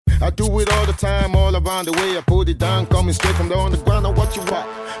I do it all the time, all around the way. I put it down, coming straight from the underground. I watch you walk,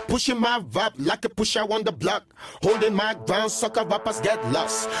 pushing my vibe like a push out on the block. Holding my ground, sucker rappers get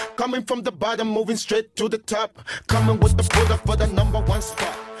lost. Coming from the bottom, moving straight to the top. Coming with the put up for the #1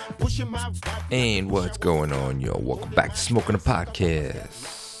 spot. Pushing my vibe. And what's going on, yo? Welcome back to Smoking the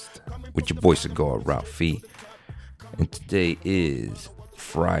Podcast with your boy Cigar Ralphie. And today is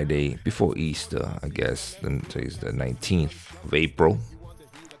Friday before Easter, I guess. Then today's the 19th of April,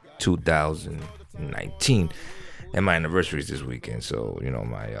 2019. And my anniversary is this weekend. So, you know,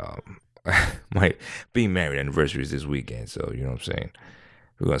 my being married anniversary is this weekend. So, you know what I'm saying?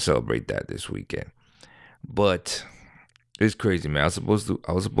 We're going to celebrate that this weekend. But it's crazy, man.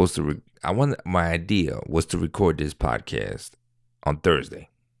 My idea was to record this podcast on Thursday.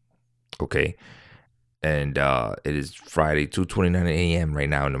 Okay. And it is Friday, 2:29 a.m. right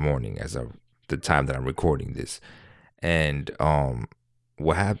now in the morning as of the time that I'm recording this. And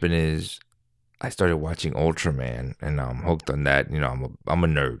what happened is I started watching Ultraman, and I'm hooked on that. You know, I'm a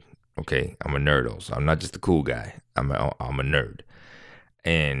nerd. Okay, I'm a nerd also. I'm not just a cool guy. I'm a nerd.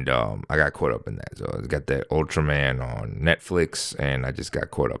 And I got caught up in that. So I got that Ultraman on Netflix, and I just got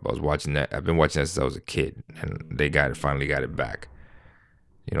caught up. I was watching that. I've been watching that since I was a kid, and they finally got it back.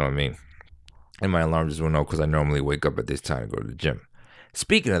 You know what I mean? And my alarm just went off because I normally wake up at this time to go to the gym.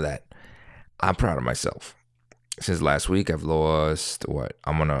 Speaking of that, I'm proud of myself. Since last week, I've lost what?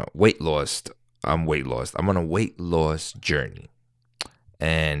 I'm on a weight loss journey.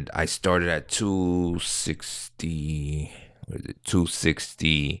 And I started at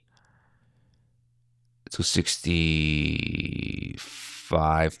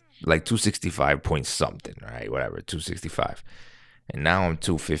 265, like 265 point something, right? Whatever, 265. And now I'm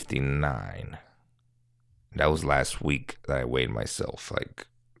 259. That was last week that I weighed myself, like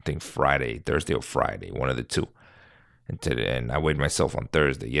I think Thursday or Friday, one of the two. And I weighed myself on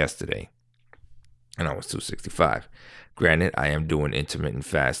Thursday, yesterday, and I was 265. Granted, I am doing intermittent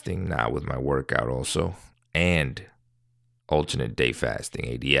fasting now with my workout also, and alternate day fasting,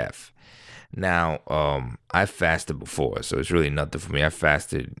 ADF. Now, I fasted before, so it's really nothing for me. I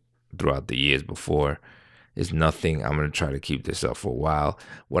fasted throughout the years before. It's nothing. I'm going to try to keep this up for a while.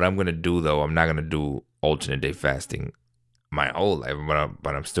 What I'm going to do, though, I'm not going to do alternate day fasting my whole life,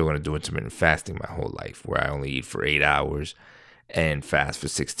 but I'm still going to do intermittent fasting my whole life, where I only eat for 8 hours and fast for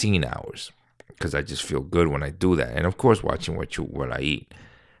 16 hours, because I just feel good when I do that. And, of course, watching what I eat.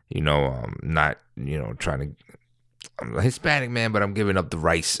 You know, not, you know, I'm a Hispanic man, but I'm giving up the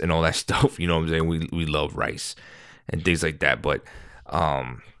rice and all that stuff. You know what I'm saying? We love rice and things like that, but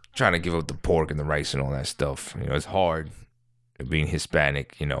trying to give up the pork and the rice and all that stuff. You know, it's hard being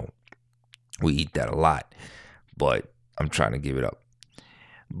Hispanic. You know, we eat that a lot, but I'm trying to give it up.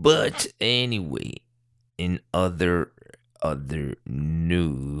 But anyway, in other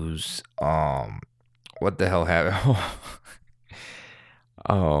news, what the hell happened?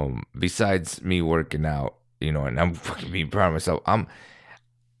 Besides me working out, you know, and I'm fucking being proud of myself. I'm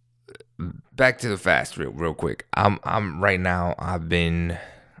back to the fast real quick. I'm right now. I'm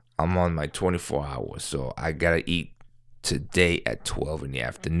on my 24 hours, so I gotta eat today at 12 in the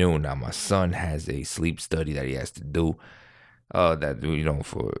afternoon. Now my son has a sleep study that he has to do. For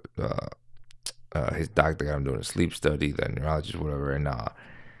his doctor got him doing a sleep study, the neurologist, whatever, and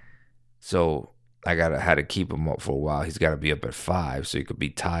so I had to keep him up for a while. He's got to be up at 5 so he could be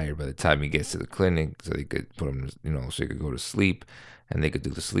tired by the time he gets to the clinic, so they could put him, you know, so he could go to sleep, and they could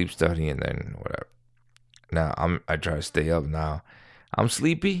do the sleep study, and then whatever. Now I try to stay up now. I'm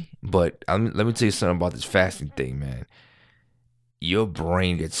sleepy, but let me tell you something about this fasting thing, man. Your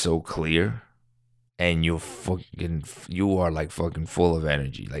brain gets so clear, and you are like fucking full of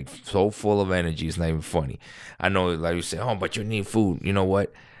energy, like so full of energy. It's not even funny. I know, like you say, oh, but you need food. You know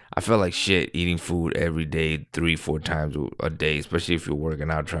what? I feel like shit eating food every day, 3-4 times a day, especially if you're working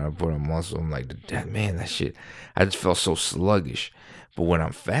out trying to put on muscle. I'm like, man, that shit. I just felt so sluggish. But when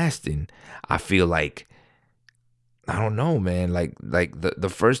I'm fasting, I feel like, I don't know, man. Like the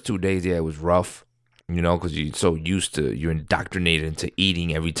first 2 days, yeah, it was rough, you know, because you're indoctrinated into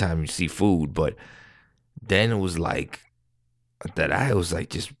eating every time you see food. But then it was like that. I was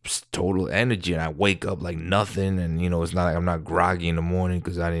like just total energy, and I wake up like nothing, and you know, it's not like I'm not groggy in the morning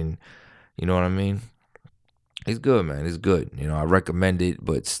because I didn't, you know what I mean? It's good, man. It's good. You know, I recommend it,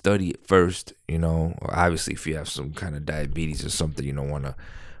 but study it first. You know, obviously, if you have some kind of diabetes or something, you don't want to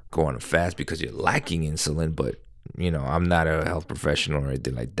go on a fast because you're lacking insulin. But you know, I'm not a health professional or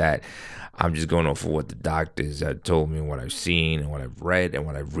anything like that. I'm just going off of what the doctors have told me, and what I've seen, and what I've read, and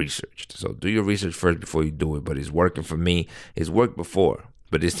what I've researched. So do your research first before you do it. But it's working for me. It's worked before,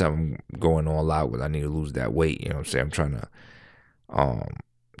 but this time I'm going all out with I need to lose that weight. You know what I'm saying? I'm trying to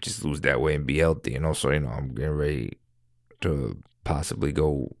just lose that weight and be healthy. And also, I'm getting ready to possibly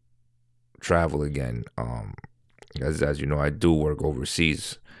go travel again. As you know, I do work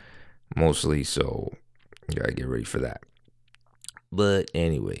overseas mostly, so gotta get ready for that. But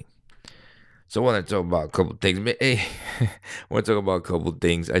anyway, so I want to talk about a couple things. Hey, I want to talk about a couple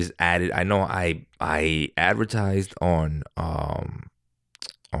things. I just added. I know I advertised on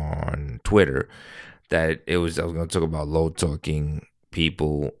Twitter that I was going to talk about low talking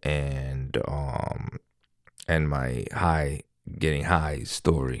people and my getting high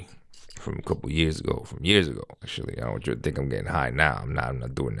story from a couple years ago. From years ago, actually. I don't want you to think I'm getting high now. I'm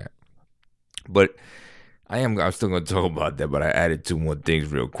not doing that. But I'm still going to talk about that, but I added 2 more things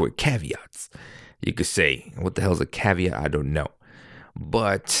real quick. Caveats, you could say. What the hell is a caveat? I don't know.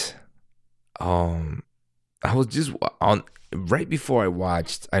 But I was just on right before I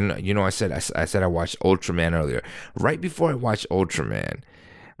watched. I know. I said I watched Ultraman earlier. Right before I watched Ultraman,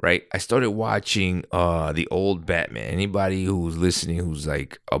 right, I started watching the old Batman. Anybody who's listening who's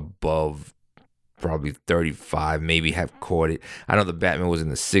like above probably 35 maybe have caught it. I know the Batman was in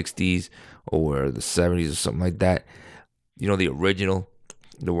the 60s or the 70s or something like that. The original,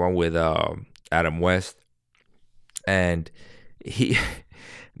 the one with Adam West. And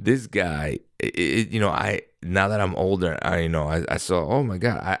this guy, now that I'm older, I saw, oh my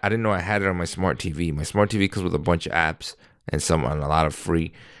God, I didn't know I had it on my smart TV. My smart TV comes with a bunch of apps and a lot of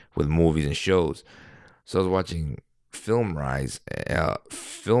free with movies and shows. So I was watching FilmRise.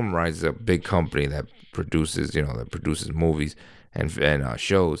 FilmRise is a big company that produces movies and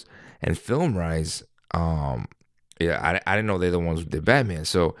shows. And FilmRise, I didn't know they're the ones who did Batman.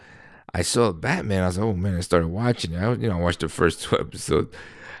 So I saw Batman. I was like, oh man, I started watching it. I watched the first 2 episodes.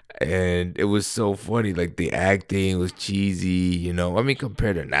 And it was so funny. Like the acting was cheesy,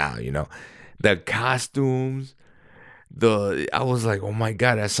 compared to now, the costumes, I was like, oh my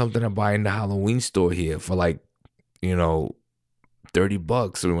God, that's something I buy in the Halloween store here for like,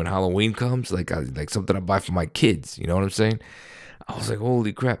 $30. So when Halloween comes, like something I buy for my kids, you know what I'm saying? I was like,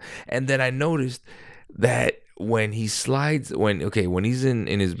 holy crap. And then I noticed that when he slides, when he's in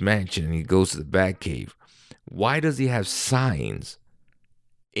his mansion and he goes to the Batcave, why does he have signs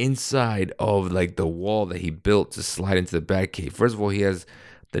inside of like the wall that he built to slide into the Batcave? First of all, he has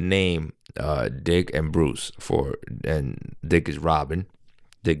the name Dick and Bruce and Dick is Robin,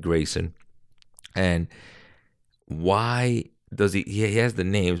 Dick Grayson. And why does he has the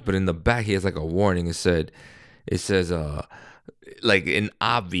names, but in the back he has like a warning. It says like an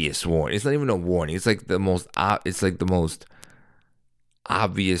obvious warning. It's not even a warning. It's like the most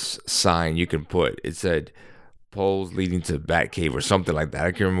obvious sign you can put. It said poles leading to Batcave or something like that.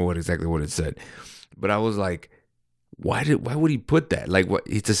 I can't remember exactly what it said. But I was like, why would he put that? Like, what?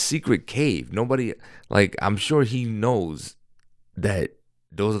 It's a secret cave. Nobody, like, I'm sure he knows that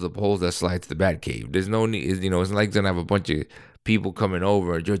those are the poles that slide to the Batcave. There's no need, it's not like he's gonna have a bunch of people coming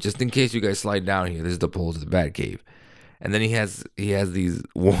over just in case you guys slide down here. This is the poles of the Batcave. And then he has these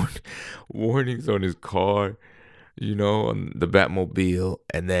warnings on his car, on the Batmobile,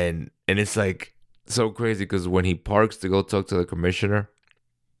 and it's like so crazy because when he parks to go talk to the commissioner,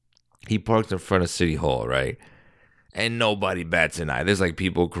 he parks in front of City Hall, right? And nobody bats an eye. There's like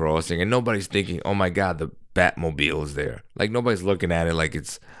people crossing, and nobody's thinking, "Oh my God, the Batmobile is there." Like nobody's looking at it like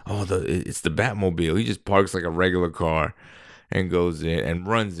it's the Batmobile. He just parks like a regular car and goes in and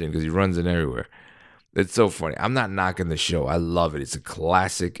runs in because he runs in everywhere. It's so funny. I'm not knocking the show. I love it. It's a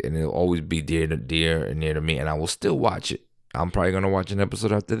classic, and it'll always be dear and near to me, and I will still watch it. I'm probably gonna watch an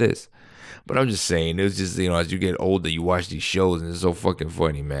episode after this. But I'm just saying, it was just, as you get older, you watch these shows, and it's so fucking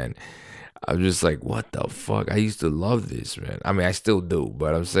funny, man. I'm just like, what the fuck? I used to love this, man. I mean, I still do,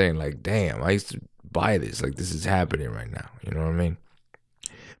 but I'm saying, like, damn, I used to buy this. Like, this is happening right now. You know what I mean?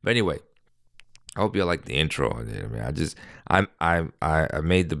 But anyway, I hope you like the intro. I mean, I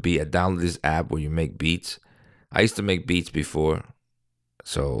made the beat. I downloaded this app where you make beats. I used to make beats before,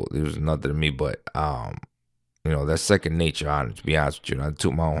 so there was nothing to me. But that's second nature. To be honest with you, I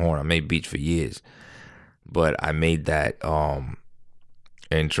took my own horn. I made beats for years, but I made that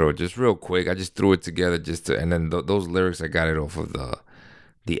intro just real quick. I just threw it together and then those lyrics I got it off of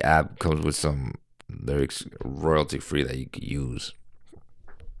the app. Comes with some lyrics royalty free that you could use.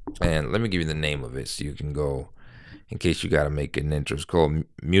 And let me give you the name of it so you can go, in case you got to make an intro. It's called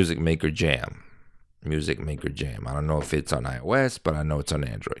Music Maker Jam. Music Maker Jam. I don't know if it's on iOS, but I know it's on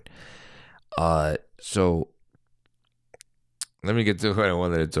Android. So let me get to what I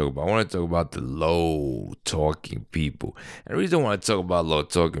wanted to talk about. I want to talk about the low-talking people. And the reason I want to talk about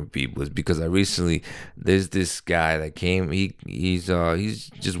low-talking people is because there's this guy that came. He's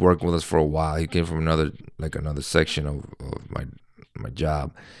just working with us for a while. He came from another section of my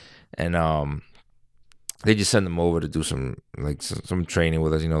job, and they just send them over to do some some training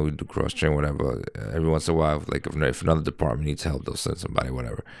with us. We do cross train, whatever. Every once in a while, like if another department needs help, they'll send somebody,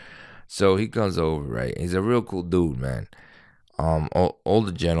 whatever. So he comes over, right? He's a real cool dude, man.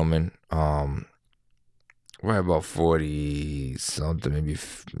 Older gentleman. Right about 40 something, maybe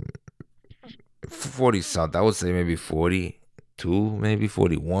 40 something. I would say maybe 42, maybe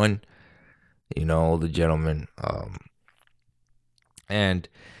 41. Older gentleman. And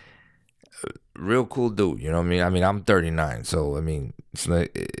real cool dude, you know what I mean? I mean, I'm 39, so I mean, it's not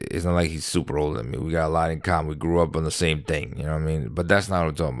like he's super old. I mean, we got a lot in common. We grew up on the same thing, you know what I mean? But that's not what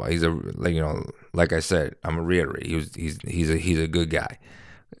I'm talking about. He's like I said, I'm gonna reiterate. He's a good guy,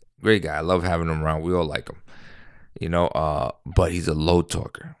 great guy. I love having him around. We all like him, but he's a low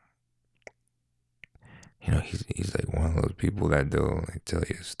talker. He's like one of those people that they'll tell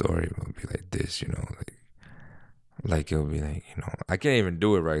you a story, but it'll be like this, like he'll be like, I can't even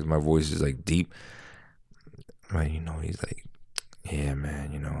do it right 'cause my voice is like deep. Right, he's like, yeah, man,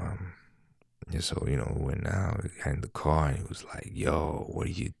 so, when now we got in the car and he was like, yo, what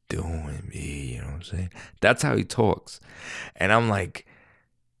are you doing, B? You know what I'm saying? That's how he talks. And I'm like,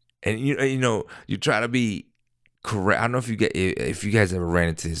 and you try to be correct. I don't know if you guys ever ran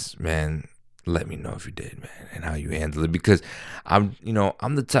into this, man. Let me know if you did, man, and how you handle it, because I'm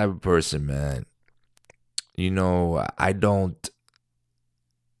the type of person, man. I don't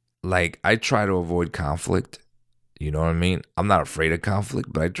I try to avoid conflict. You know what I mean? I'm not afraid of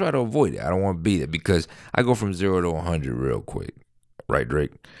conflict, but I try to avoid it. I don't want to be there because I go from 0 to 100 real quick. Right,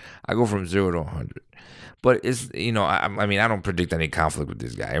 Drake? I go from 0 to 100. But it's, I mean, I don't predict any conflict with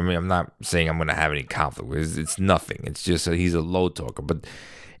this guy. I mean, I'm not saying I'm going to have any conflict with him. It's nothing. It's just he's a low talker. But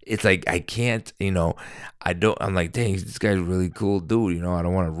it's like, I can't, I'm like, dang, this guy's a really cool dude. I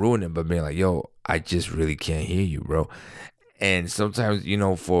don't want to ruin him, but being like, yo, I just really can't hear you, bro. And sometimes,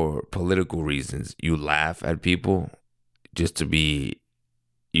 for political reasons, you laugh at people just to be,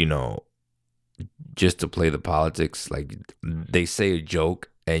 just to play the politics. Like, they say a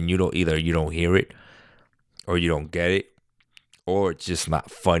joke and you don't hear it or you don't get it or it's just not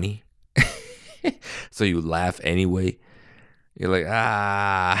funny. So you laugh anyway. You're like,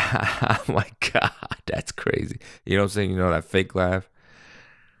 oh my God, that's crazy. You know what I'm saying? That fake laugh.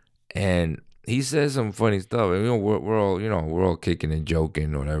 And he says some funny stuff. And, we're all kicking and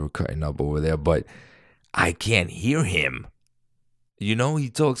joking or whatever, cutting up over there. But I can't hear him. He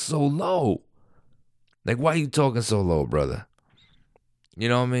talks so low. Like, why are you talking so low, brother? You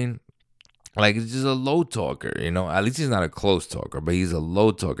know what I mean? Like, it's just a low talker, At least he's not a close talker, but he's a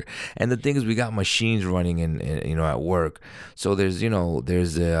low talker. And the thing is, we got machines running in at work. So there's we got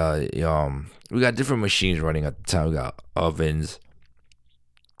different machines running at the time. We got ovens.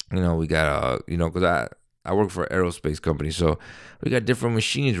 We got because I work for an aerospace company, so we got different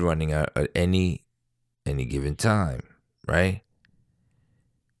machines running at any given time, right?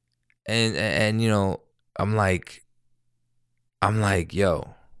 And I'm like,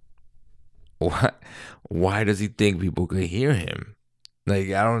 yo, what? Why does he think people could hear him? Like,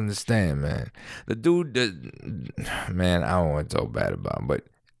 I don't understand, man. The dude, man, I don't want to talk bad about him, but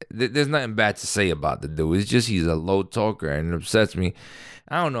there's nothing bad to say about the dude. It's just he's a low talker and it upsets me.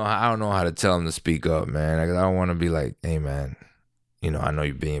 I don't know how to tell him to speak up, man. I don't want to be like, hey, man, I know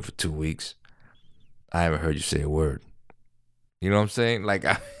you've been here for 2 weeks. I haven't heard you say a word. You know what I'm saying? Like,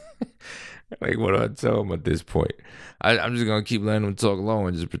 like, what do I tell him at this point? I'm just going to keep letting him talk low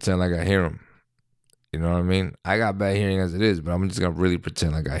and just pretend like I hear him. You know what I mean? I got bad hearing as it is, but I'm just going to really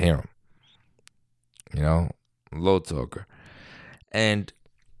pretend like I hear him. Low talker. And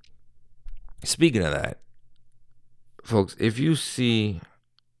speaking of that, folks, if you see,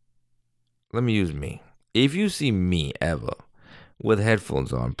 let me use me. If you see me ever with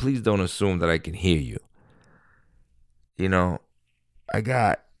headphones on, please don't assume that I can hear you. I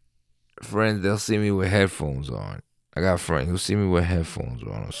got friends, they'll see me with headphones on. I got friends who'll see me with headphones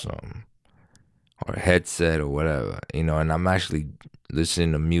on or something. Or a headset or whatever, and I'm actually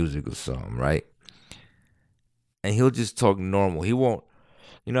listening to music or something, right? And he'll just talk normal. He won't,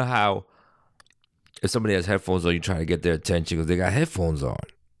 how if somebody has headphones on, you try to get their attention because they got headphones on.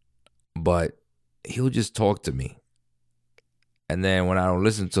 But he'll just talk to me. And then when I don't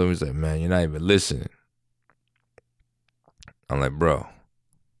listen to him, he's like, man, you're not even listening. I'm like, bro,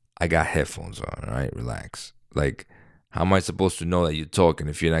 I got headphones on, all right? Relax. Like, how am I supposed to know that you're talking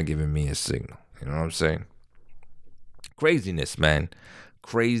if you're not giving me a signal? You know what I'm saying? Craziness, man.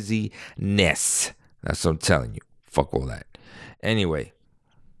 Craziness. That's what I'm telling you. Fuck all that. Anyway,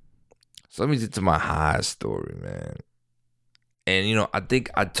 so let me get to my high story, man. And, I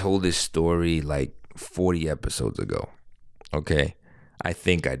think I told this story like 40 episodes ago. Okay? I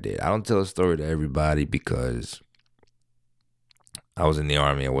think I did. I don't tell a story to everybody because I was in the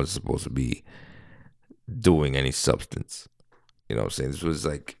Army. I wasn't supposed to be doing any substance. You know what I'm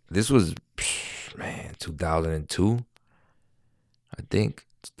saying? This was, man, 2002, I think.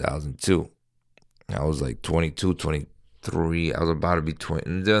 2002. I was like 22, 23. I was about to be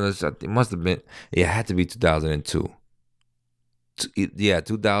 20. It must have been, it had to be 2002. Yeah,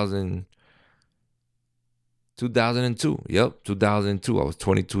 2002. Yep, 2002. I was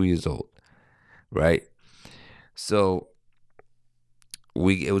 22 years old, right? So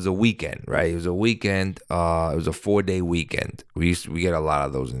it was a weekend, right? It was a weekend. It was a 4-day weekend. We get a lot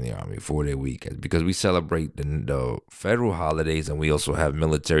of those in the Army, 4-day weekends, because we celebrate the federal holidays, and we also have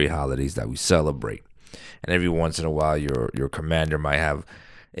military holidays that we celebrate. And every once in a while, your commander might have,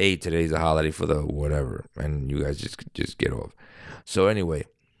 hey, today's a holiday for the whatever, and you guys just get off. So anyway,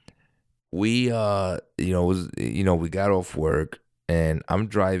 we we got off work, and I'm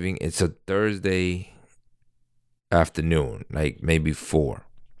driving. It's a Thursday afternoon, like maybe 4,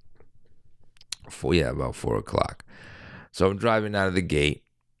 about 4 o'clock. So I'm driving out of the gate,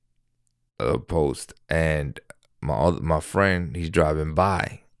 post, and my friend, he's driving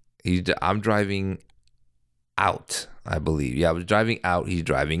by. I'm driving out, I believe. Yeah, I was driving out. He's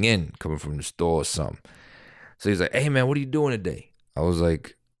driving in, coming from the store or something. So he's like, "Hey man, what are you doing today?" I was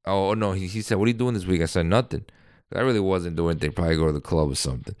like, "Oh no." He said, "What are you doing this week?" I said, "Nothing." I really wasn't doing anything. Probably go to the club or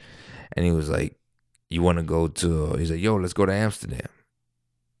something. And he was like, "You want to go to?" He's like, "Yo, let's go to Amsterdam."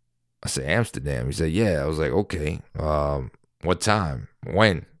 I said, "Amsterdam?" He said, "Yeah." I was like, "Okay. What time?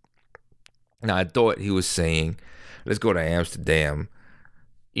 When?" Now I thought he was saying, "Let's go to Amsterdam,"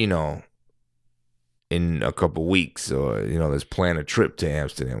 in a couple weeks, or let's plan a trip to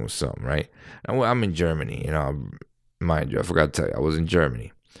Amsterdam or something, right? I'm in Germany, mind you, I forgot to tell you, I was in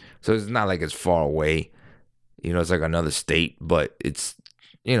Germany, so it's not like it's far away, it's like another state, but it's,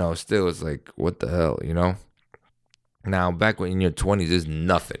 still, it's like, what the hell, Now, back when in your 20s, there's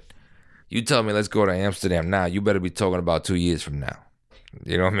nothing. You tell me let's go to Amsterdam now, you better be talking about 2 years from now.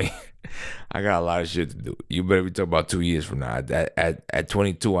 You know what I mean? I got a lot of shit to do. You better be talking about 2 years from now. At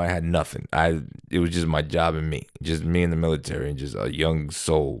 22, I had nothing. It was just my job and me. Just me in the military and just a young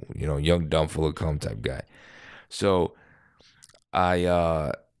soul, young, dumb, full of cum type guy. So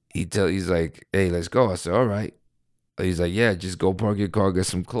he's like, "Hey, let's go." I said, "All right." He's like, "Yeah, just go park your car, get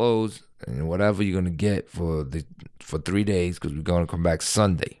some clothes, and whatever you're gonna get for 3 days, because we're gonna come back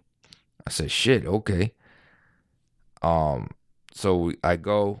Sunday." I said, "Shit, okay." So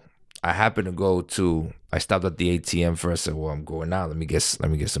I happened to go to, I stopped at the ATM first. I said, "Well, I'm going out. Let me get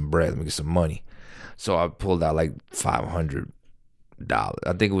some bread. Let me get some money." So I pulled out like $500.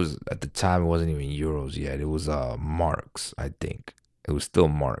 I think it was, at the time, it wasn't even euros yet. It was marks, I think. It was still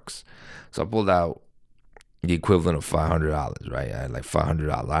marks. So I pulled out the equivalent of $500, right? I had like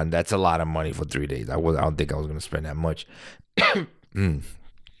 $500. And that's a lot of money for 3 days. I don't think I was going to spend that much.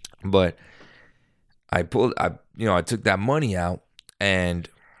 But I took that money out, and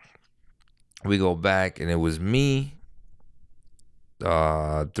we go back, and it was me,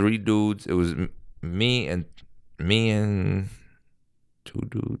 3 dudes. It was me and 2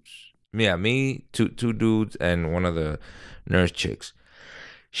 dudes. Yeah, me, two dudes, and one of the nurse chicks.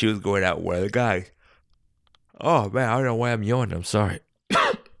 She was going out with the guys. Oh man, I don't know why I'm yawning. I'm sorry.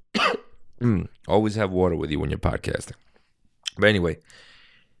 Always have water with you when you're podcasting. But anyway,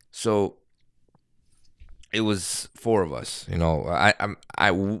 so it was 4 of us. We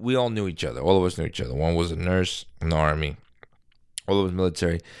all knew each other. All of us knew each other. One was a nurse in the Army. All of us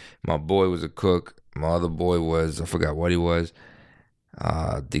military. My boy was a cook. My other boy was, I forgot what he was.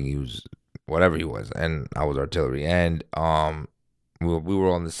 I think he was whatever he was, and I was artillery. And we were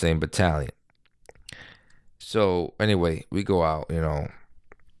all in the same battalion. So anyway, we go out.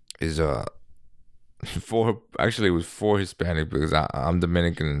 Is 4. Actually, it was 4 Hispanic, because I'm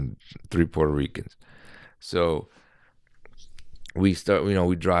Dominican and 3 Puerto Ricans. So we start,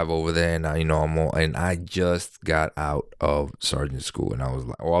 we drive over there, and and I just got out of sergeant school, and I was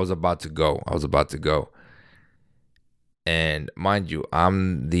like, I was about to go. And mind you,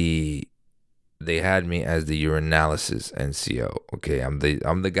 they had me as the urinalysis NCO. Okay,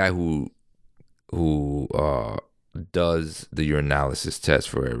 I'm the guy who does the urinalysis test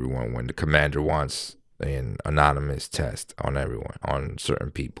for everyone when the commander wants an anonymous test on everyone, on certain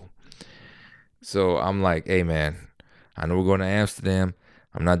people. So I'm like, "Hey man, I know we're going to Amsterdam.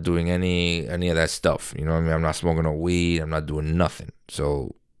 I'm not doing any of that stuff. You know what I mean? I'm not smoking no weed. I'm not doing nothing."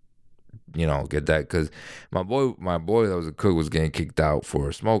 So, get that, because my boy that was a cook was getting kicked out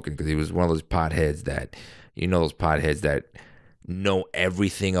for smoking, because he was one of those potheads that, know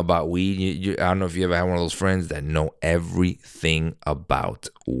everything about weed. I don't know if you ever had one of those friends that know everything about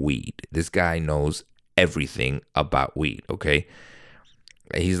weed. This guy knows everything about weed, okay?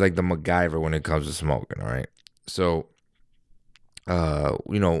 He's like the MacGyver when it comes to smoking, all right? So,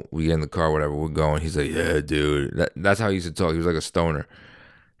 we get in the car, whatever, we're going. He's like, yeah, dude. That's how he used to talk. He was like a stoner.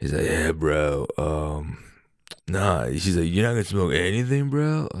 He's like, yeah, bro. Nah. She's like, you're not gonna smoke anything,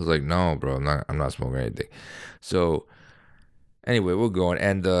 bro? I was like, no, bro. I'm not smoking anything. So, anyway, we're going,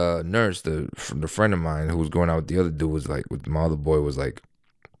 and the nurse, the friend of mine who was going out with the other dude was like, with my other boy was like,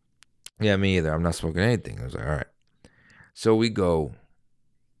 yeah, me either. I'm not smoking anything. I was like, all right. So we go,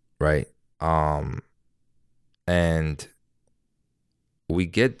 right? And we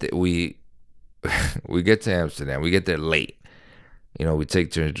get we get to Amsterdam. We get there late. We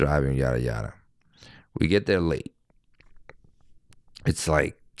take turns driving, yada yada. We get there late. It's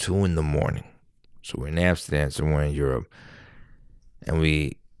like 2 a.m. So we're in Amsterdam, somewhere in Europe. And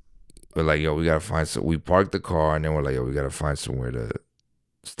we're like, yo, we gotta find some. We parked the car, and then we're like, yo, we gotta find somewhere to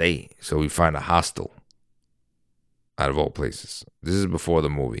stay. So we find a hostel. Out of all places, this is before the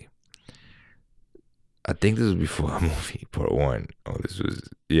movie. I think this was before the movie, part 1. Oh, this was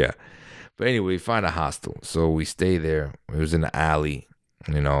But anyway, we find a hostel, so we stay there. It was in the alley.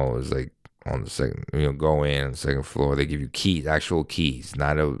 It was like on the second. Go in on the second floor. They give you keys, actual keys,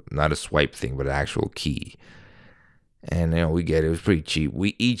 not a swipe thing, but an actual key. And we get it. It was pretty cheap.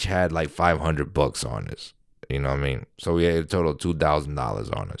 We each had like $500 on us. You know what I mean? So we had a total of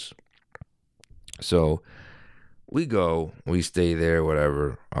 $2,000 on us. So we go. We stay there.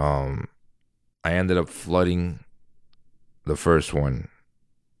 Whatever. I ended up flooding the first one.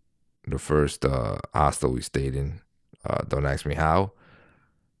 The first hostel we stayed in. Don't ask me how.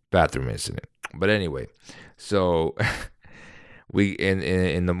 Bathroom incident. But anyway, so we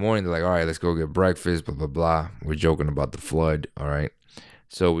in the morning they're like, all right, let's go get breakfast, blah blah blah. We're joking about the flood, all right.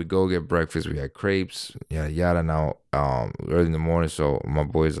 So we go get breakfast. We had crepes, yada yada. Now, early in the morning, so my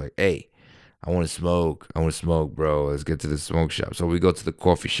boy's like, hey, I want to smoke, bro. Let's get to the smoke shop. So we go to the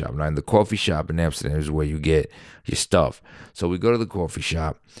coffee shop. Now, in the coffee shop in Amsterdam is where you get your stuff. So we go to the coffee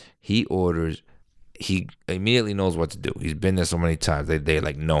shop. He orders. He immediately knows what to do. He's been there so many times. They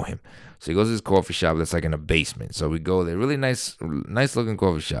like know him. So he goes to this coffee shop that's like in a basement. So we go there. Really nice looking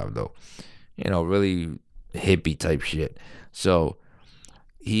coffee shop though. Really hippie type shit. So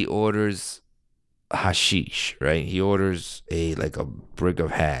he orders hashish, right? He orders a brick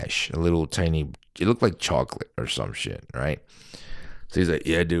of hash, a little tiny. It looked like chocolate or some shit, right? So he's like,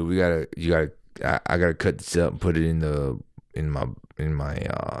 yeah, dude, I gotta cut this up and put it in my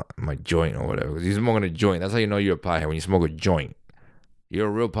joint or whatever. He's smoking a joint. That's how you know you're a pothead, when you smoke a joint. You're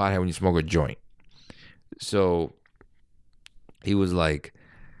a real pothead when you smoke a joint. So he was like,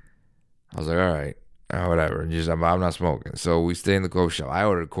 I was like, all right, whatever. I'm not smoking. So we stay in the coffee shop. I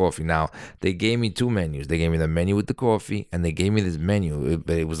ordered coffee. Now, they gave me 2 menus. They gave me the menu with the coffee, and they gave me this menu.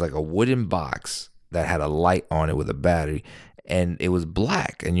 It was like a wooden box that had a light on it with a battery, and it was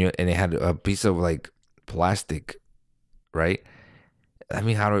black, and it had a piece of plastic, right? I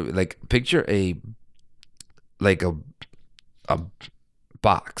mean, how do picture a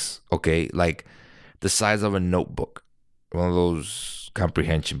box, okay, like the size of a notebook, one of those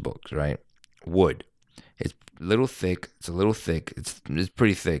comprehension books, right? Wood. It's a little thick. It's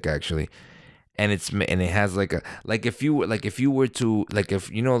pretty thick actually, and it has if you were to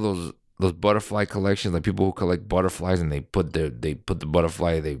those butterfly collections, like people who collect butterflies and they put the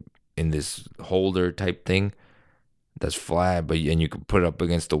butterfly in this holder type thing that's flat, and you can put it up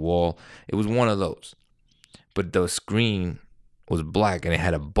against the wall. It was one of those, but the screen was black and it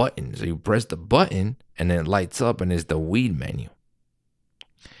had a button. So you press the button and then it lights up and it's the weed menu.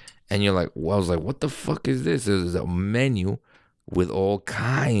 And you're like, well, I was like, what the fuck is this? There's a menu with all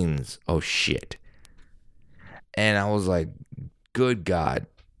kinds of shit. And I was like, good God.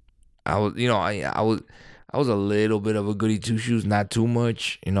 I was a little bit of a goody two shoes, not too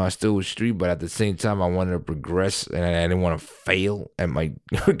much. I still was street, but at the same time, I wanted to progress and I didn't want to fail at my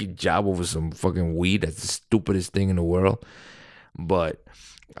job over some fucking weed. That's the stupidest thing in the world. But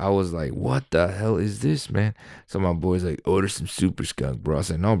I was like, what the hell is this, man? So my boy's like, order some super skunk, bro. I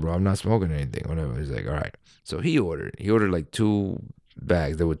said, no, bro, I'm not smoking anything. Whatever. He's like, all right. So he ordered like 2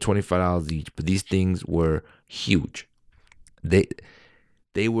 bags. They were $25 each, but these things were huge. They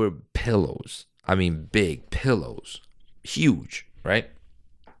were pillows. I mean, big pillows. Huge, right?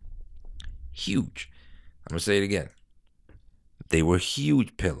 Huge. I'm going to say it again. They were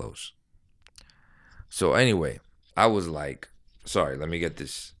huge pillows. So anyway, I was like, sorry, let me get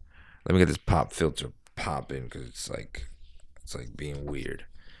this pop filter popping because it's like being weird.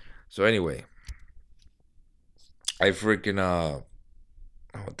 So anyway, I freaking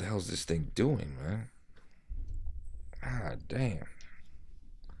what the hell's this thing doing, man? Ah, damn.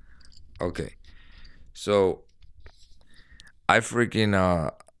 Okay, so I freaking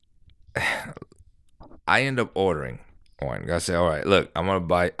I end up ordering one. I say, all right, look,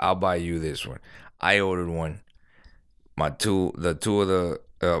 I'll buy you this one. I ordered one. The two of the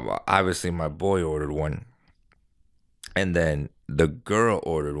obviously my boy ordered one, and then the girl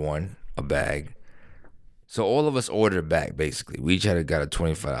ordered one, a bag. So all of us ordered a bag basically. We each had got a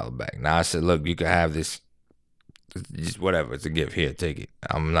 $25 bag. Now I said, look, you can have this, just whatever. It's a gift. Here, take it.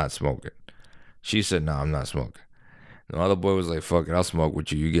 I'm not smoking. She said, no, I'm not smoking. The other boy was like, fuck it, I'll smoke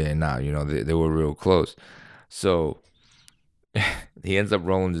with you. You getting out? You know, they were real close. So he ends up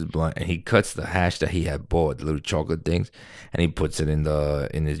rolling his blunt and he cuts the hash that he had bought, the little chocolate things, and he puts it in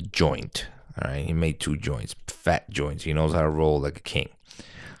his joint. All right, he made 2 joints, fat joints. He knows how to roll like a king.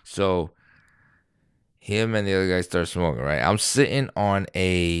 So him and the other guy start smoking. Right, I'm sitting on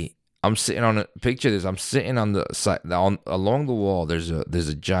a picture this. I'm sitting on the side along the wall. There's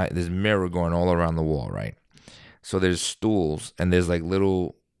a giant mirror going all around the wall. Right, so there's stools and there's like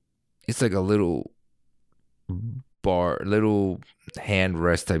little. It's like a little little hand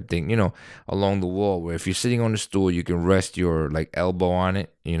rest type thing, along the wall where if you're sitting on the stool, you can rest your like elbow on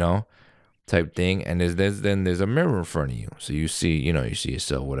it, type thing. And there's a mirror in front of you, so you see, you see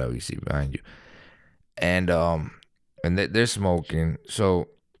yourself, whatever you see behind you, and they're smoking. So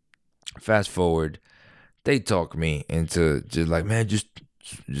fast forward, they talk me into just like, man, just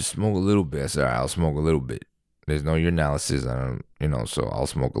smoke a little bit. I said, all right, I'll smoke a little bit. There's no urinalysis, so I'll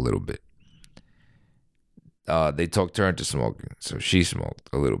smoke a little bit. They turned to smoking. So she smoked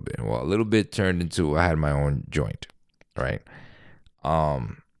a little bit. Well, a little bit turned into I had my own joint, right?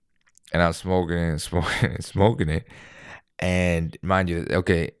 And I was smoking and smoking and smoking it. And mind you,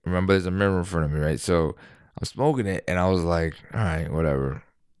 okay, remember there's a mirror in front of me, right? So I'm smoking it and I was like, all right, whatever.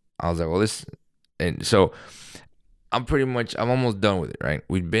 I was like, well, and so I'm almost done with it, right?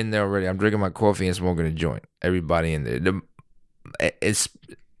 We've been there already. I'm drinking my coffee and smoking a joint. Everybody in there. It's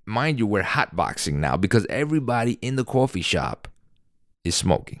mind you, we're hotboxing now because everybody in the coffee shop is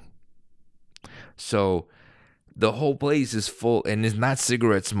smoking. So the whole place is full, and it's not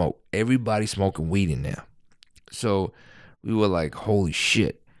cigarette smoke. Everybody's smoking weed in there. So we were like, holy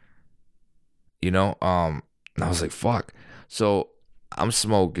shit. And I was like, fuck. So I'm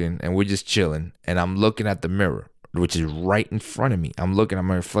smoking and we're just chilling, and I'm looking at the mirror, which is right in front of me. I'm looking at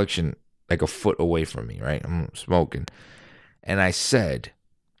my reflection like a foot away from me, right? I'm smoking. And I said,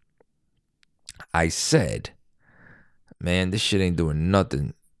 man, this shit ain't doing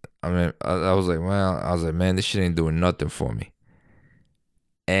nothing. I mean, I was like, man, this shit ain't doing nothing for me.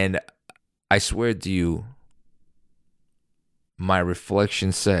 And I swear to you, my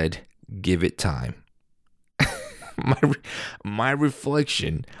reflection said, give it time. my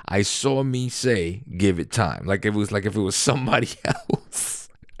reflection, I saw me say, give it time. Like if it was somebody else.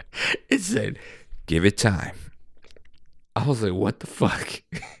 It said, give it time. I was like, what the fuck?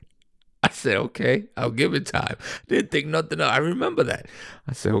 I said, okay, I'll give it time. Didn't think nothing of it. I remember that.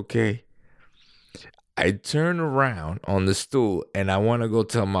 I said, okay. I turn around on the stool and I want to go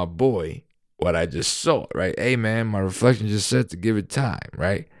tell my boy what I just saw, right? Hey, man, my reflection just said to give it time,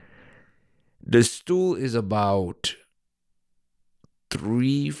 right? The stool is about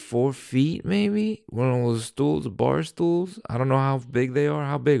 3-4 feet, maybe. One of those stools, bar stools. I don't know how big they are.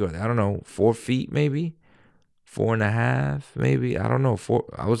 How big are they? I don't know. 4 feet, maybe. 4.5, maybe. I don't know.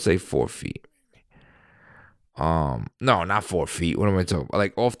 I would say 4 feet. No, not 4 feet. What am I talking about?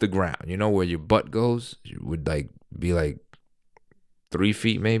 Like off the ground. You know where your butt goes? It would be like 3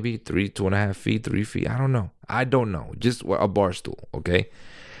 feet, maybe 2.5 feet, 3 feet. I don't know. Just a bar stool. Okay.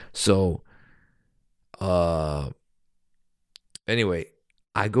 So, anyway,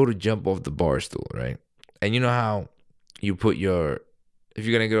 I go to jump off the bar stool, right? And you know how you put if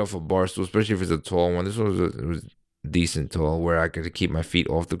you're gonna get off a bar stool, especially if it's a tall one, this one was decent tall, where I could keep my feet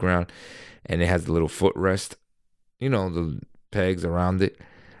off the ground, and it has the little footrest, the pegs around it.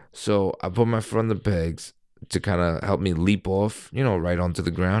 So I put my foot on the pegs to kind of help me leap off, right onto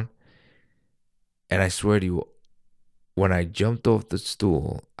the ground. And I swear to you, when I jumped off the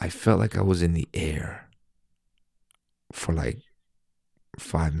stool, I felt like I was in the air for like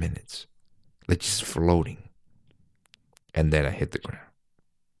 5 minutes, like just floating. And then I hit the ground.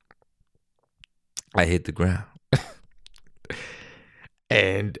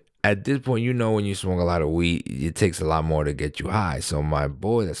 And at this point, when you smoke a lot of weed, it takes a lot more to get you high. So my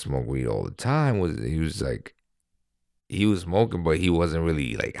boy that smoked weed all the time he was smoking, but he wasn't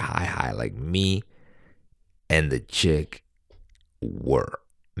really like high like me and the chick were.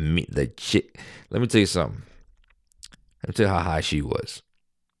 Let me tell you something. Let me tell you how high she was.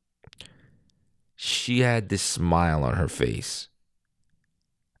 She had this smile on her face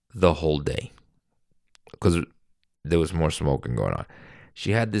the whole day because there was more smoking going on.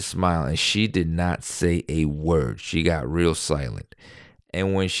 She had this smile and she did not say a word. She got real silent.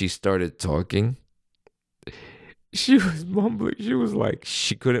 And when she started talking, she was mumbling. She was like,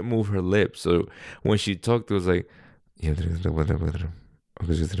 she couldn't move her lips. So when she talked, it was like,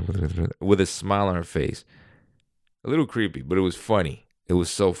 with a smile on her face. A little creepy, but it was funny. It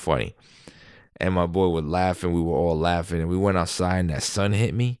was so funny. And my boy would laugh, and we were all laughing. And we went outside, and that sun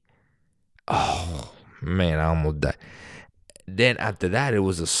hit me. Oh, man, I almost died. Then after that, it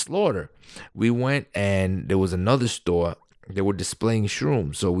was a slaughter. We went, and there was another store. They were displaying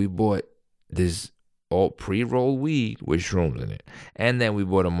shrooms. So we bought this all pre-rolled weed with shrooms in it. And then we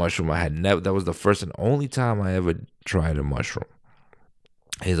bought a mushroom. I had never. That was the first and only time I ever tried a mushroom.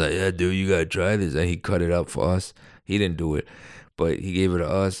 He's like, yeah, dude, you got to try this. And he cut it up for us. He didn't do it, but he gave it to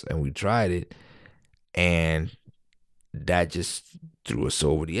us, and we tried it. And that just threw us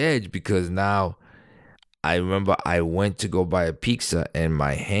over the edge because now I remember I went to go buy a pizza and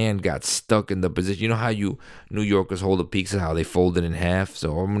my hand got stuck in the position. You know how New Yorkers hold a pizza, how they fold it in half?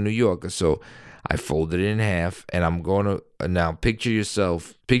 So I'm a New Yorker, so I folded it in half, and I'm going to now picture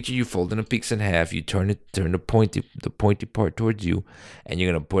you folding a pizza in half. You turn the pointy part towards you, and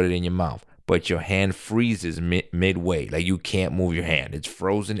you're going to put it in your mouth. But your hand freezes midway. Like you can't move your hand. It's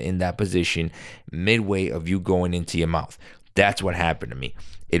frozen in that position midway of you going into your mouth. That's what happened to me.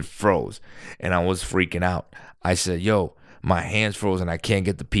 It froze, and I was freaking out. I said, yo, my hand's frozen. I can't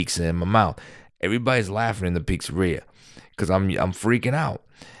get the pizza in my mouth. Everybody's laughing in the pizzeria because I'm freaking out,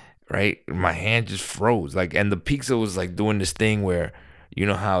 right? My hand just froze. Like, and the pizza was like doing this thing where, you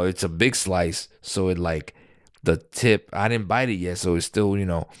know how it's a big slice, so it like the tip, I didn't bite it yet, so it's still,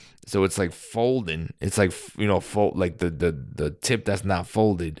 so it's like folding. It's like, fold, like the tip that's not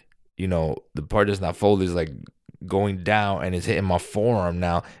folded, the part that's not folded is like going down, and it's hitting my forearm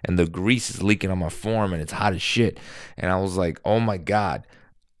now, and the grease is leaking on my forearm, and it's hot as shit. And I was like, oh my God,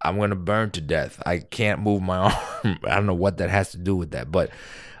 I'm going to burn to death. I can't move my arm. I don't know what that has to do with that, but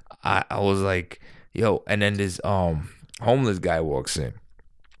I was like, yo, and then this homeless guy walks in.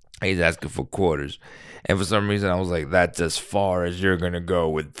 He's asking for quarters. And for some reason, I was like, that's as far as you're going to go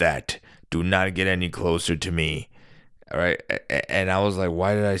with that. Do not get any closer to me. All right. And I was like,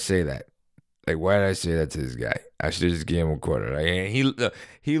 why did I say that? Like, why did I say that to this guy? I should have just gave him a quarter. Right? And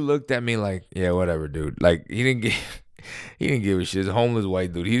he looked at me like, yeah, whatever, dude. Like, he didn't give a shit. This homeless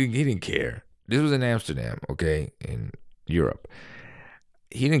white dude. He didn't care. This was in Amsterdam, okay, in Europe.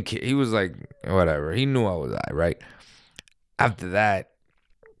 He didn't care. He was like, whatever. He knew I was right? After that,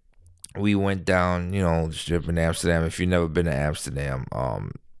 we went down, the strip in Amsterdam. If you've never been to Amsterdam,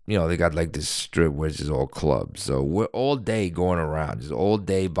 they got like this strip where it's just all clubs. So we're all day going around, just all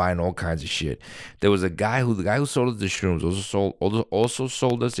day buying all kinds of shit. There was the guy who sold us the shrooms also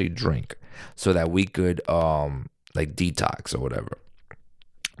sold us a drink so that we could like detox or whatever.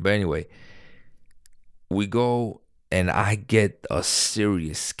 But anyway, we go and I get a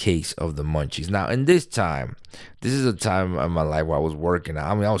serious case of the munchies. Now, in this is a time in my life where I was working.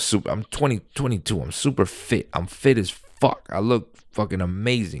 I mean, I'm 22. I'm super fit. I'm fit as fuck. I look fucking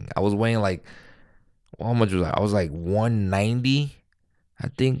amazing. I was weighing like, how much was I? I was like 190, I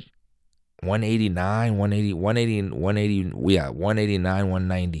think. 189,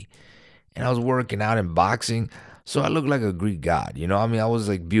 190. And I was working out and boxing. So I looked like a Greek god, I was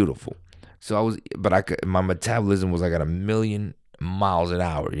like beautiful. So my metabolism was like at 1,000,000 miles an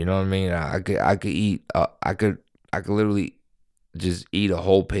hour. You know what I mean? I could eat, I could literally just eat a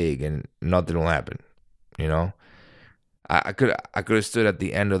whole pig and nothing will happen. I could have stood at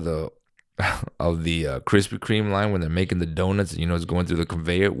the end of the Krispy Kreme line when they're making the donuts, and it's going through the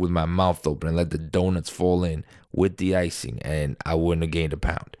conveyor with my mouth open and let the donuts fall in with the icing, and I wouldn't have gained a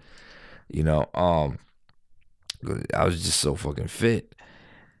pound. I was just so fucking fit.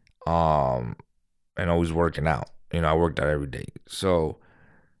 And always working out. I worked out every day. So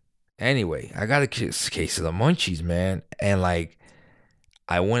anyway, I got a case of the munchies, man. And like,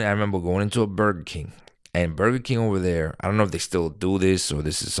 I remember going into a Burger King. And Burger King over there, I don't know if they still do this or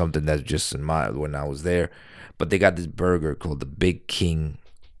this is something that's just in when I was there, but they got this burger called the Big King.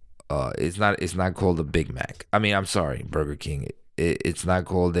 It's not called a Big Mac. I mean, I'm sorry, Burger King. It's not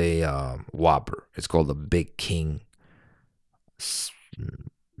called a Whopper. It's called the Big King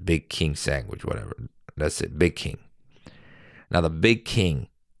sandwich, whatever. That's it, Big King. Now, the Big King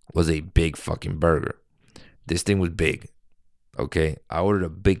was a big fucking burger. This thing was big, okay? I ordered a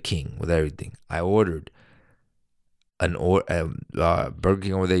Big King with everything. I ordered Burger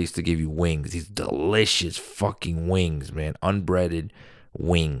King over there used to give you wings. These delicious fucking wings, man. Unbreaded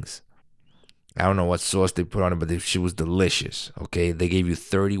wings. I don't know what sauce they put on it, but this shit was delicious. Okay, they gave you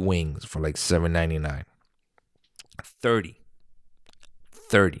 30 wings for like $7.99. 30,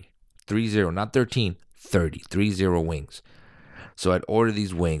 30, not 13, 30 wings. So I'd order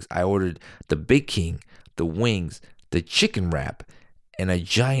these wings. I ordered the Big King, the wings, the chicken wrap, and a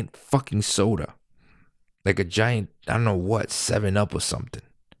giant fucking soda. Like a giant, I don't know what, 7-Up or something.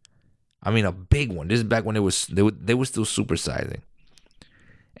 I mean, a big one. This is back when they were still supersizing.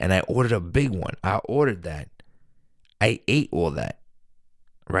 And I ordered a big one. I ordered that. I ate all that.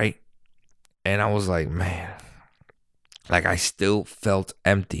 Right? And I was like, man. Like, I still felt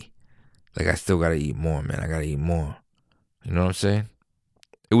empty. Like, I still got to eat more, man. I got to eat more. You know what I'm saying?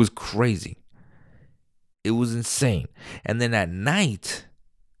 It was crazy. It was insane. And then at night,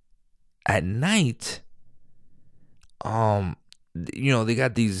 they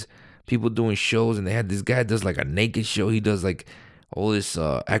got these people doing shows, and they had this guy does like a naked show. He does like all this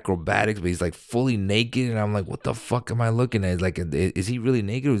acrobatics, but he's like fully naked, and I'm like, what the fuck am I looking at? Like, is he really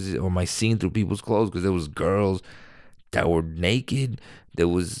naked, or am I seeing through people's clothes? Because there was girls that were naked. There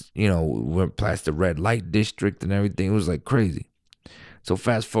was, went past the red light district and everything. It was like crazy. So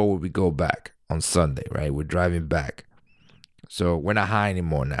fast forward, we go back on Sunday, right? We're driving back. So we're not high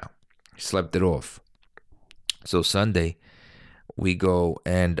anymore now. Slept it off. So Sunday, we go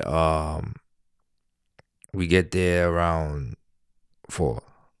and we get there around 4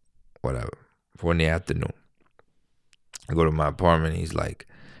 in the afternoon. I go to my apartment. He's like,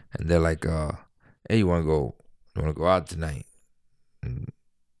 and they're like, hey, you want to go out tonight? And,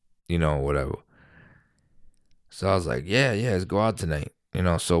 whatever. So I was like, yeah, let's go out tonight.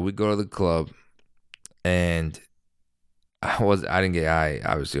 So we go to the club, and I didn't get high.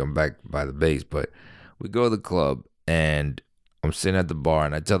 Obviously, I'm back by the base, but we go to the club, and I'm sitting at the bar,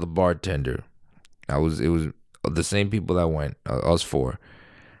 and I tell the bartender, it was the same people that went, us 4.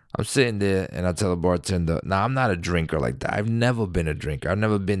 I'm sitting there, and I tell the bartender, now I'm not a drinker like that. I've never been a drinker. I've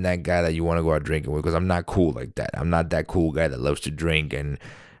never been that guy that you want to go out drinking with, because I'm not cool like that. I'm not that cool guy that loves to drink and,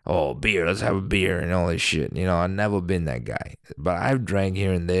 beer, let's have a beer and all this shit. I've never been that guy. But I've drank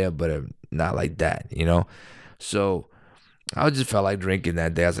here and there, but not like that, So I just felt like drinking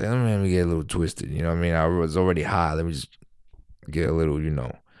that day. I was like, let me get a little twisted. You know what I mean? I was already high. Let me just get a little,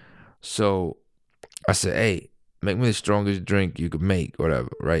 So I said, hey, make me the strongest drink you could make, whatever,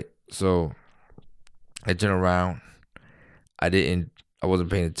 right? So I turn around. I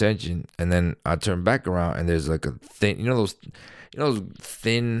wasn't paying attention. And then I turn back around, and there's like a thin, those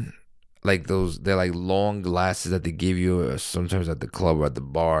thin, like they're like long glasses that they give you sometimes at the club or at the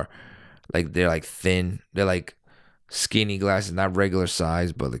bar. Like they're like thin. They're like skinny glasses, not regular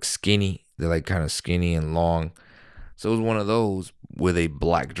size, but like skinny. They're like kind of skinny and long. So it was one of those with a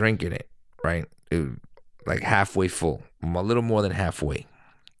black drink in it, right? It was like halfway full. I'm a little more than halfway.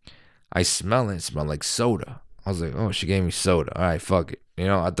 I smell it. It smelled like soda. I was like, oh, she gave me soda. All right, fuck it.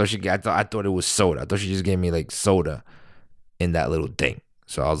 I thought it was soda. I thought she just gave me like soda in that little thing.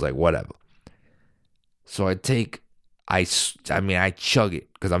 So I was like, whatever. So I chug it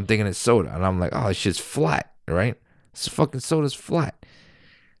because I'm thinking it's soda. And I'm like, oh, this shit's flat, right? This fucking soda's flat.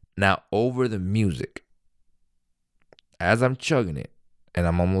 Now, over the music, as I'm chugging it, and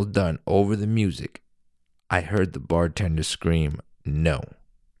I'm almost done, over the music, I heard the bartender scream, no.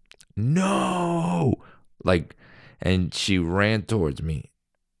 Like, and she ran towards me.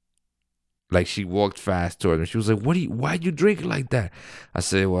 Like, she walked fast towards me. She was like, why'd you drink it like that? I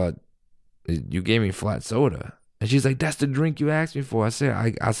said, well, you gave me flat soda. And she's like, that's the drink you asked me for. I said,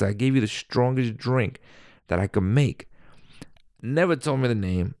 I gave you the strongest drink that I could make. Never told me the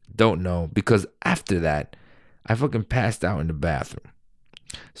name. Don't know. Because after that, I fucking passed out in the bathroom.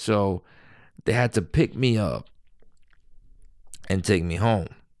 So they had to pick me up and take me home.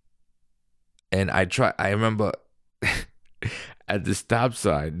 And I remember at the stop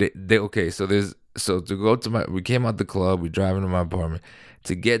sign, we came out the club, we driving to my apartment.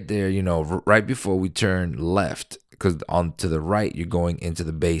 To get there, right before we turn left, because on to the right, you're going into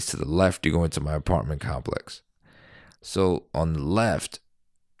the base. To the left, you're going to my apartment complex. So on the left,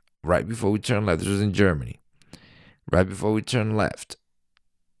 right before we turn left, this was in Germany. Right before we turn left,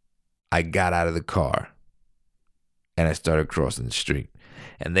 I got out of the car and I started crossing the street.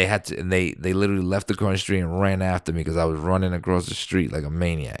 And they had to, and they literally left the car on the street and ran after me because I was running across the street like a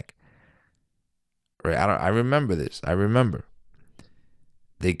maniac. Right? I remember this. I remember.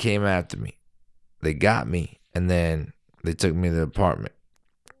 They came after me. They got me, and then they took me to the apartment.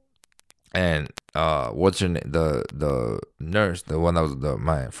 And what's her name? The nurse, the one that was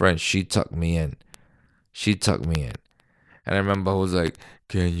my friend, she tucked me in. And I remember I was like,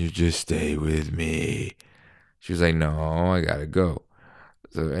 "Can you just stay with me?" She was like, "No, I gotta go."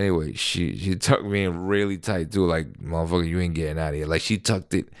 So anyway, she tucked me in really tight too. Like, motherfucker, you ain't getting out of here. Like, she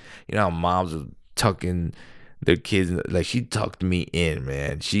tucked it. You know how moms are tucking their kids in, like, she tucked me in,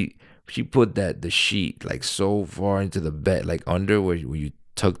 man. She put the sheet like so far into the bed, like under where you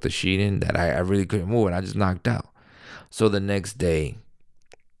tuck the sheet in, that I really couldn't move, and I just knocked out. So the next day,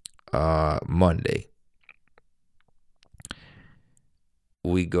 Monday,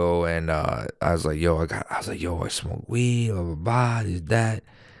 we go, and I was like, yo, I smoke weed, blah blah blah, this that.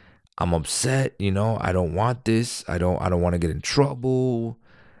 I'm upset, I don't want this. I don't want to get in trouble.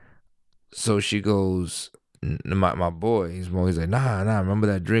 So she goes, my boy, he's like, nah, remember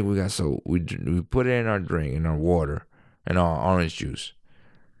that drink we got? So we put it in our drink, in our water, and our orange juice.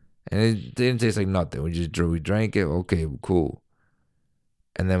 And it didn't taste like nothing. We drank it. Okay, cool.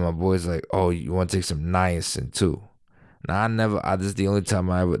 And then my boy's like, "Oh, you want to take some niacin too?" Now this is the only time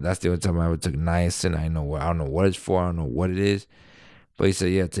that's the only time I ever took niacin. I don't know what it's for. I don't know what it is. But he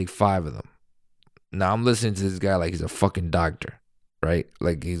said, "Yeah, take 5 of them." Now I'm listening to this guy like he's a fucking doctor, right?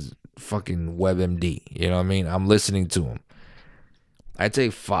 Like he's fucking WebMD. You know what I mean? I'm listening to him. I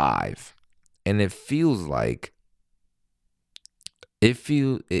take 5, and it feels like it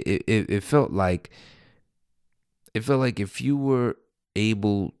felt like if you were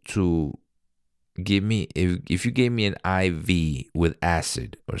able to give me if you gave me an IV with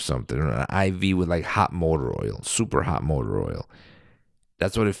acid or something, or an IV with like hot motor oil, super hot motor oil.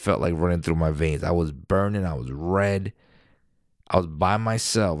 That's what it felt like running through my veins. I was burning. I was red. I was by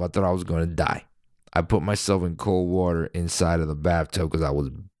myself. I thought I was going to die. I put myself in cold water inside of the bathtub because I was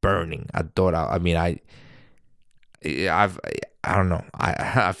burning. I thought I don't know.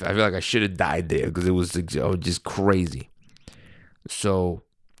 I feel like I should have died there because it was just crazy. So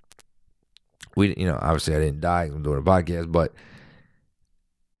we, obviously I didn't die. I'm doing a podcast, but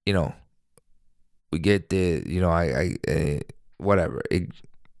we get there. Whatever.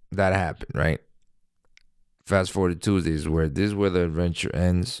 That happened, right? Fast forward to Tuesday this is where the adventure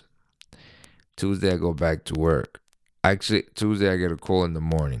ends. Tuesday I go back to work. Actually, Tuesday I get a call in the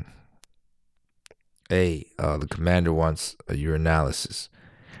morning. Hey, the commander wants a urinalysis.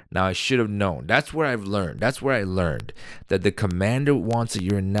 Now, I should have known. That's where I learned that the commander wants a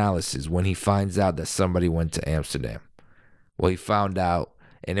urinalysis when he finds out that somebody went to Amsterdam. Well, he found out,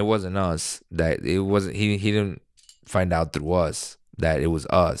 and it wasn't us, that it wasn't, he didn't find out through us that it was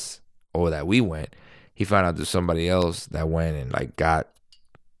us or that we went. He found out there's somebody else that went and like got,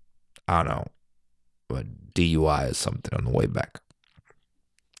 I don't know, a DUI or something on the way back.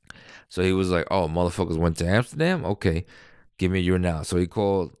 So he was like, "Oh, motherfuckers went to Amsterdam? Okay, give me your now." So he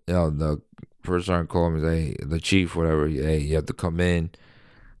called, the first sergeant called me, hey, the chief, whatever, hey, you have to come in.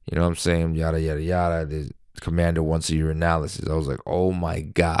 You know what I'm saying? Yada, yada, yada. The commander wants a urinalysis. I was like, oh my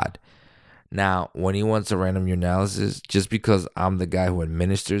God. Now, when he wants a random urinalysis, just because I'm the guy who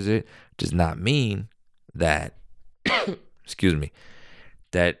administers it, does not mean that, excuse me,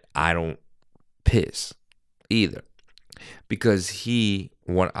 that I don't piss either. Because I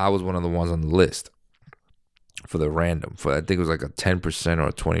was one of the ones on the list for the random. I think it was like a 10% or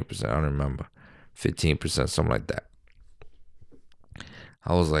a 20%. I don't remember. 15%, something like that.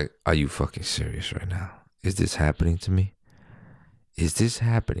 I was like, are you fucking serious right now? Is this happening to me? Is this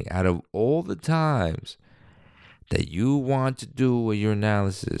happening? Out of all the times that you want to do a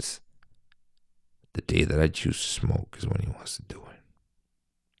urinalysis, the day that I choose to smoke is when he wants to do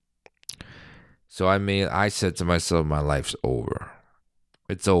it. So I said to myself, my life's over.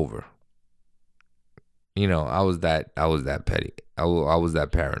 It's over. I was that petty. I was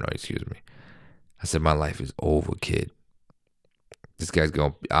that paranoid, excuse me. I said, my life is over, kid. This guy's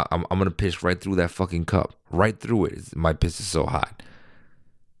I'm going to piss right through that fucking cup. Right through it. My piss is so hot.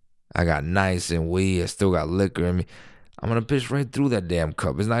 I got nice and weed. I still got liquor in me. I'm going to piss right through that damn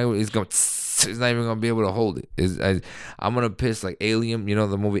cup. It's not even going to be able to hold it. I'm going to piss like Alien. You know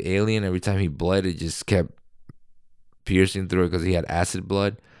the movie Alien? Every time he bled, it just kept piercing through it because he had acid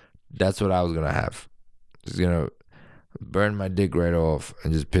blood. That's what I was going to have. Just going to burn my dick right off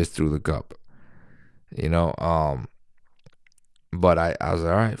and just piss through the cup. But I was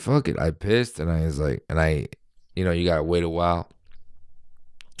like, all right, fuck it. I pissed, and I was like, you got to wait a while.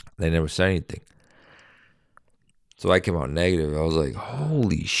 They never said anything. So I came out negative. I was like,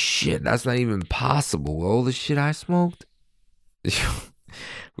 holy shit, that's not even possible. All the shit I smoked. We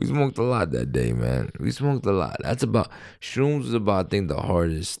smoked a lot that day, man. We smoked a lot. Shrooms is about, I think, the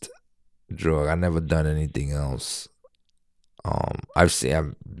hardest drug. I never done anything else.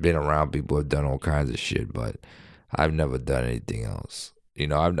 I've been around people who have done all kinds of shit, but I've never done anything else.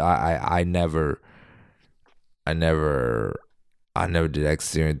 I never I never did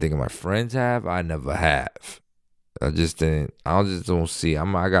ecstasy or anything my friends have. I never have. I just don't see.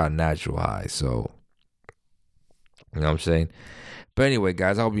 I got a natural high, so you know what I'm saying? But anyway,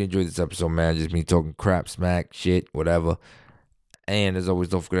 guys, I hope you enjoyed this episode, man. Just me talking crap, smack, shit, whatever. And as always,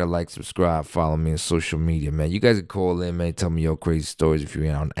 don't forget to like, subscribe, follow me on social media, man. You guys can call in, man. Tell me your crazy stories. If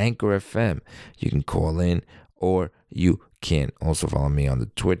you're on Anchor FM, you can call in, or you can also follow me on the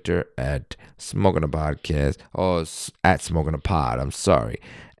Twitter at Smoking a Podcast, or at Smoking a Pod. I'm sorry.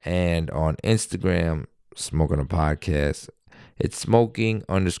 And on Instagram, Smoking a Podcast. It's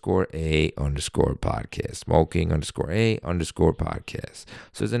smoking_a_podcast. Smoking_a_podcast.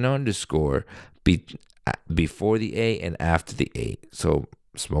 So there's an underscore before the A and after the A. So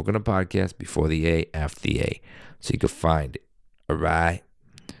Smoking a Podcast before the A, after the A. So you can find it. All right.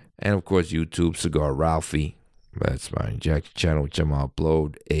 And of course, YouTube, Cigar Ralphie. That's my injection channel, which I'm going to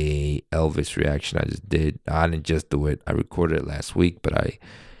upload a Elvis reaction I just did. I didn't just do it. I recorded it last week, but I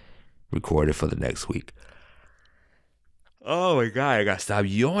recorded it for the next week. Oh my God, I got to stop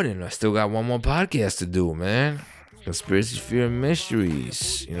yawning. I still got one more podcast to do, man. Conspiracy, Fear, and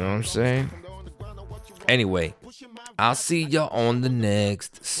Mysteries. You know what I'm saying? Anyway, I'll see y'all on the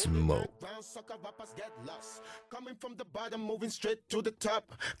next smoke. Coming from the bottom, moving straight to the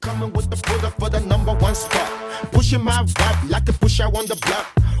top. Coming with the product for the #1 spot. Pushing my rap like a pusher on the block.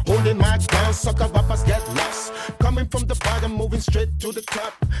 Holding my ground, sucker rappers get lost. Coming from the bottom, moving straight to the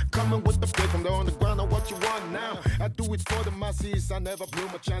top. Coming with the break from the underground, or what you want now. I do it for the masses, I never blew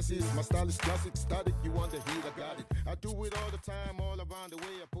my chances. My style is classic, static, you want the heat, I got it. I do it all the time, all around the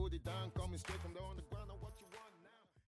way. I put it down, coming straight from the underground.